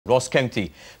Ross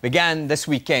County began this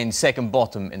weekend second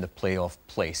bottom in the playoff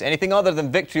place. Anything other than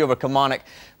victory over Kilmarnock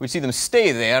would see them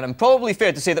stay there, and probably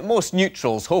fair to say that most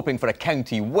neutrals hoping for a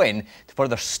county win to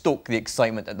further stoke the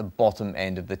excitement at the bottom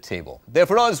end of the table. There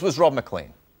for us was Rob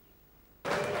McLean.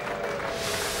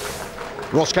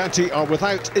 Ross County are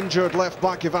without injured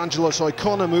left-back Evangelos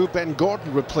Oikonomou. Ben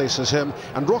Gordon replaces him,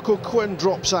 and Rocco Quinn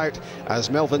drops out as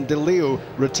Melvin De Leo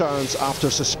returns after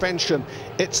suspension.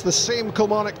 It's the same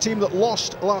Kilmarnock team that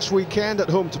lost last weekend at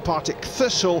home to Partick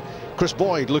Thistle. Chris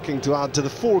Boyd looking to add to the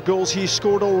 4 goals he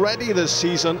scored already this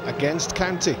season against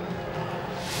County.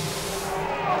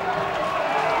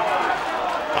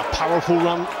 A powerful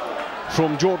run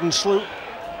from Jordan Slew.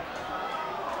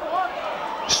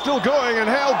 Still going and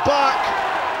held back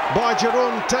by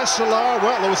Jerome Tesselaar.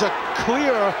 Well, there was a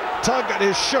clear tug at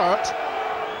his shirt,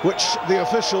 which the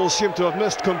officials seem to have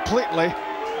missed completely.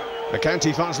 The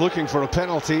County fans looking for a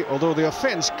penalty, although the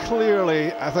offence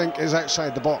clearly, I think, is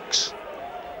outside the box.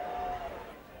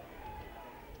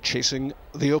 Chasing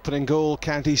the opening goal,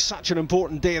 County, such an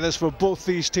important day this for both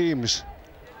these teams.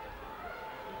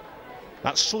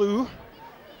 That's Slew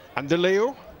and De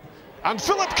Leo, and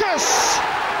Philip Kiss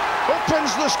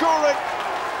opens the scoring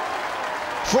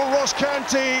for Ross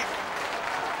County.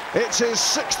 It's his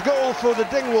 6th goal for the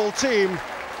Dingwall team,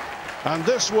 and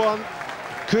this one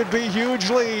could be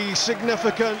hugely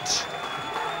significant.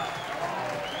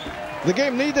 The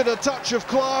game needed a touch of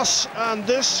class, and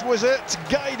this was it,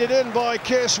 guided in by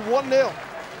Kiss. 1-0.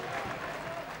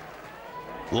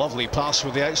 Lovely pass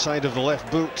with the outside of the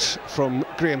left boot from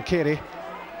Graham Carey.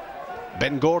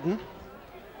 Ben Gordon,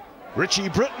 Richie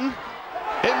Britton.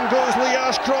 In goes Lee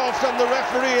Ashcroft, and the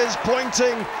referee is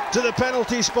pointing to the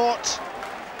penalty spot.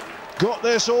 Got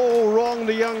this all wrong,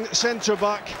 the young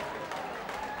centre-back.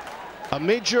 A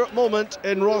major moment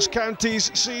in Ross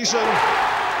County's season.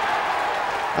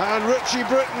 And Richie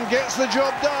Britton gets the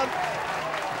job done.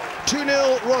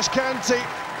 2-0 Ross County.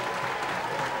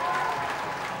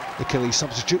 The Killie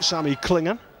substitute, Sammy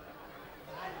Clingan.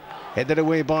 Headed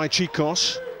away by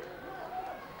Chicos.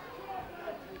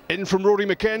 In from Rory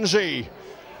McKenzie.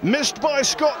 Missed by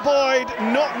Scott Boyd,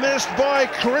 not missed by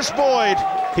Chris Boyd.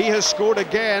 He has scored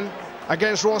again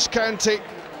against Ross County,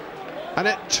 and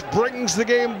it brings the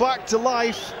game back to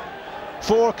life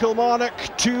for Kilmarnock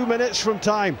 2 minutes from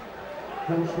time.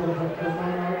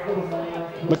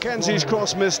 McKenzie's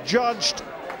cross misjudged.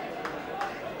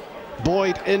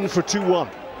 Boyd in for 2-1.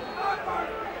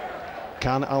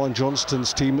 Can Alan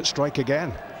Johnston's team strike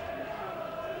again?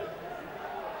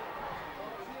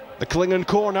 The Clingan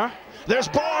corner. There's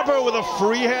Barbour with a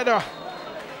free header,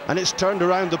 and it's turned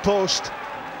around the post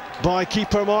by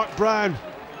keeper Mark Brown.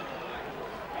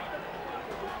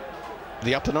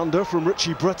 The up and under from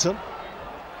Richie Britton,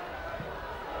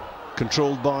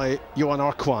 controlled by Johan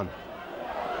Arquan.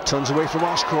 Turns away from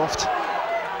Ashcroft.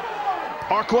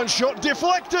 Arquan's shot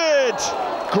deflected.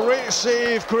 Great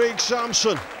save, Craig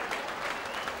Samson.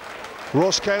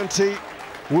 Ross County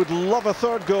would love a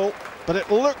 3rd goal, but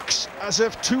it looks as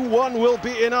if 2-1 will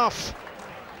be enough.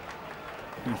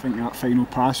 I think that final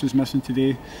pass was missing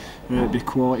today. The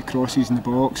quality crosses in the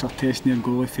box, are testing their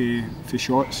goalie for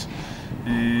shots.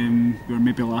 We were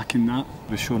maybe lacking that.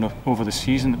 We've shown over the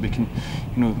season that we can,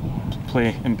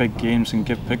 play in big games and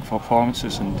give big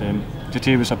performances. And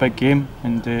today was a big game,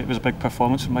 and it was a big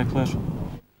performance from my players.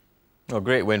 A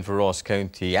great win for Ross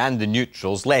County and the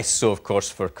neutrals, less so, of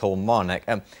course, for Kilmarnock.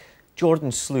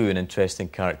 Jordan Slew, an interesting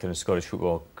character in Scottish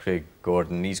football, Craig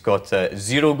Gordon. He's got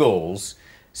 0 goals,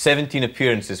 17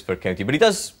 appearances for County, but he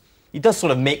does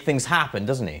sort of make things happen,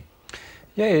 doesn't he?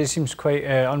 Yeah, he seems quite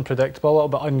unpredictable, a little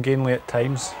bit ungainly at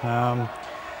times,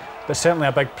 but certainly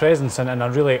a big presence and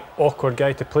a really awkward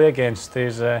guy to play against.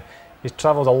 He's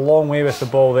travelled a long way with the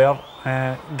ball there,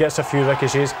 gets a few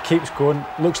ricochets, keeps going,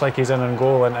 looks like he's in on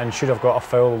goal and should have got a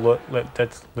foul that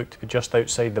did look to be just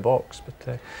outside the box.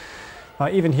 But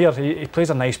even here, he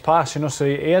plays a nice pass, so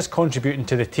he is contributing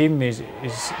to the team. He's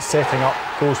setting up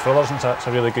goals for others, and that's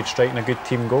a really good strike and a good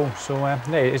team goal. So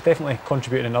yeah, he's definitely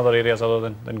contributing in other areas other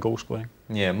than goal scoring.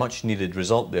 Yeah, much needed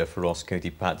result there for Ross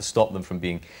County, Pat, to stop them from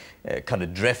being cut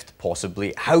adrift,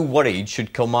 possibly. How worried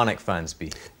should Kilmarnock fans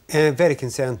be? Very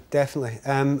concerned, definitely.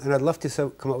 And I'd love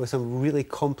to come up with some really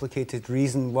complicated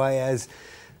reason why it is.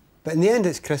 But in the end,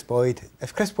 it's Chris Boyd.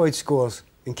 If Chris Boyd scores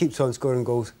and keeps on scoring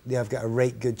goals, they have got a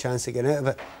right good chance of getting out of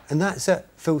it. And that's it,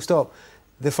 full stop.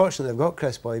 They're fortunate they've got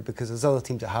Chris Boyd because there's other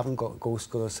teams that haven't got goal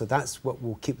scorers, so that's what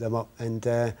will keep them up. And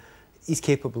he's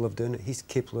capable of doing it. He's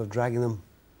capable of dragging them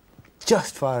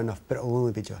just far enough, but it'll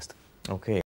only be just. OK.